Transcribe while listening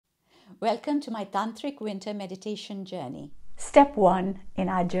Welcome to my Tantric Winter Meditation journey. Step 1 in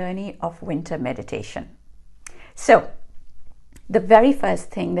our journey of winter meditation. So, the very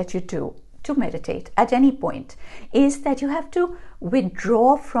first thing that you do to meditate at any point is that you have to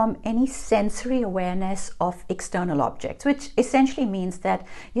withdraw from any sensory awareness of external objects, which essentially means that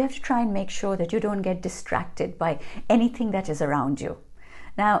you have to try and make sure that you don't get distracted by anything that is around you.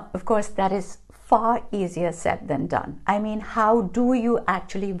 Now, of course, that is far easier said than done. I mean, how do you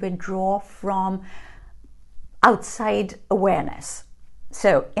actually withdraw from outside awareness?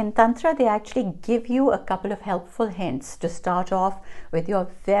 So in Tantra, they actually give you a couple of helpful hints to start off with your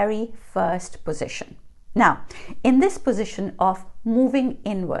very first position. Now, in this position of moving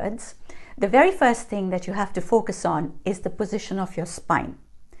inwards, the very first thing that you have to focus on is the position of your spine.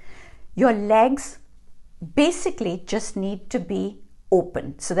 Your legs basically just need to be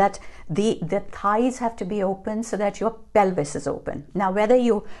open, so that the thighs have to be open, so that your pelvis is open. Now, whether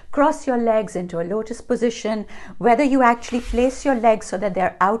you cross your legs into a lotus position, whether you actually place your legs so that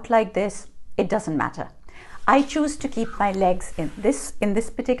they're out like this, it doesn't matter. I choose to keep my legs in this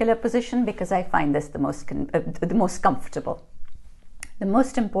particular position because I find this the most comfortable. The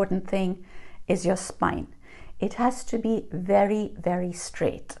most important thing is your spine. It has to be very, very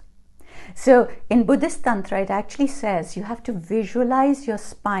straight. So in Buddhist Tantra, it actually says you have to visualize your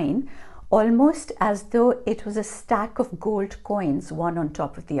spine almost as though it was a stack of gold coins, one on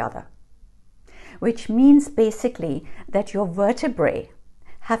top of the other, which means basically that your vertebrae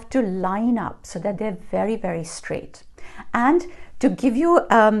have to line up so that they're very, very straight. And to give you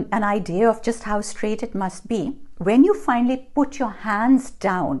an idea of just how straight it must be, when you finally put your hands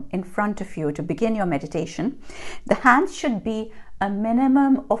down in front of you to begin your meditation, the hands should be a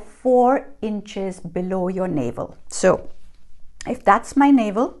minimum of 4 inches below your navel. So if that's my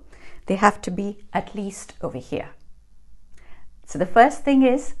navel, they have to be at least over here. So the first thing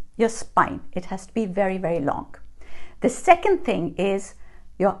is your spine. It has to be very, very long. The second thing is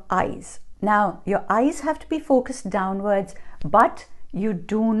your eyes. Now, your eyes have to be focused downwards, but you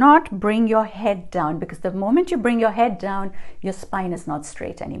do not bring your head down, because the moment you bring your head down, your spine is not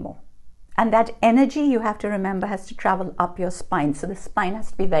straight anymore. And that energy, you have to remember, has to travel up your spine. So the spine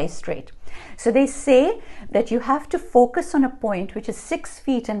has to be very straight. So they say that you have to focus on a point which is 6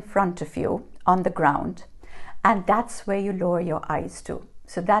 feet in front of you on the ground. And that's where you lower your eyes to.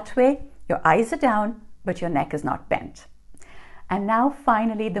 So that way your eyes are down, but your neck is not bent. And now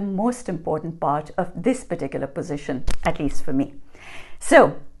finally, the most important part of this particular position, at least for me.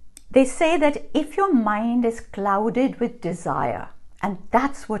 So they say that if your mind is clouded with desire, and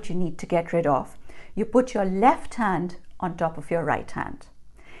that's what you need to get rid of, you put your left hand on top of your right hand.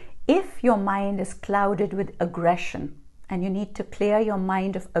 If your mind is clouded with aggression, and you need to clear your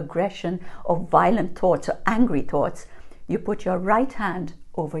mind of aggression or violent thoughts or angry thoughts, you put your right hand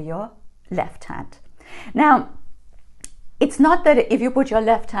over your left hand. Now, it's not that if you put your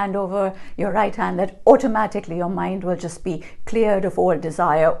left hand over your right hand that automatically your mind will just be cleared of all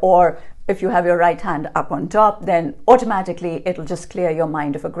desire, or if you have your right hand up on top, then automatically it'll just clear your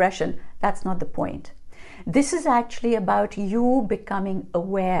mind of aggression. That's not the point. This is actually about you becoming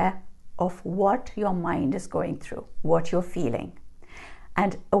aware of what your mind is going through, what you're feeling.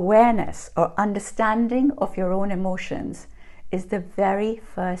 And awareness or understanding of your own emotions is the very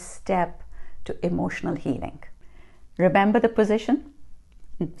first step to emotional healing. Remember the position?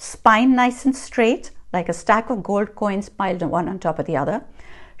 Spine nice and straight, like a stack of gold coins piled one on top of the other.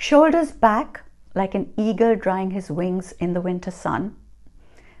 Shoulders back, like an eagle drying his wings in the winter sun.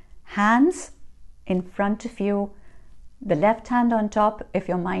 Hands in front of you, the left hand on top if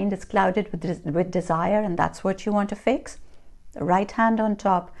your mind is clouded with desire and that's what you want to fix. The right hand on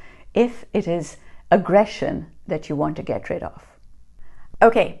top if it is aggression that you want to get rid of.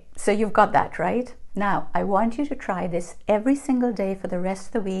 Okay, so you've got that, right? Now, I want you to try this every single day for the rest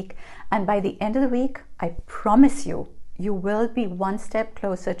of the week, and by the end of the week, I promise you, you will be one step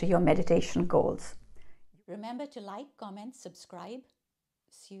closer to your meditation goals. Remember to like, comment, subscribe.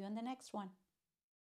 See you in the next one.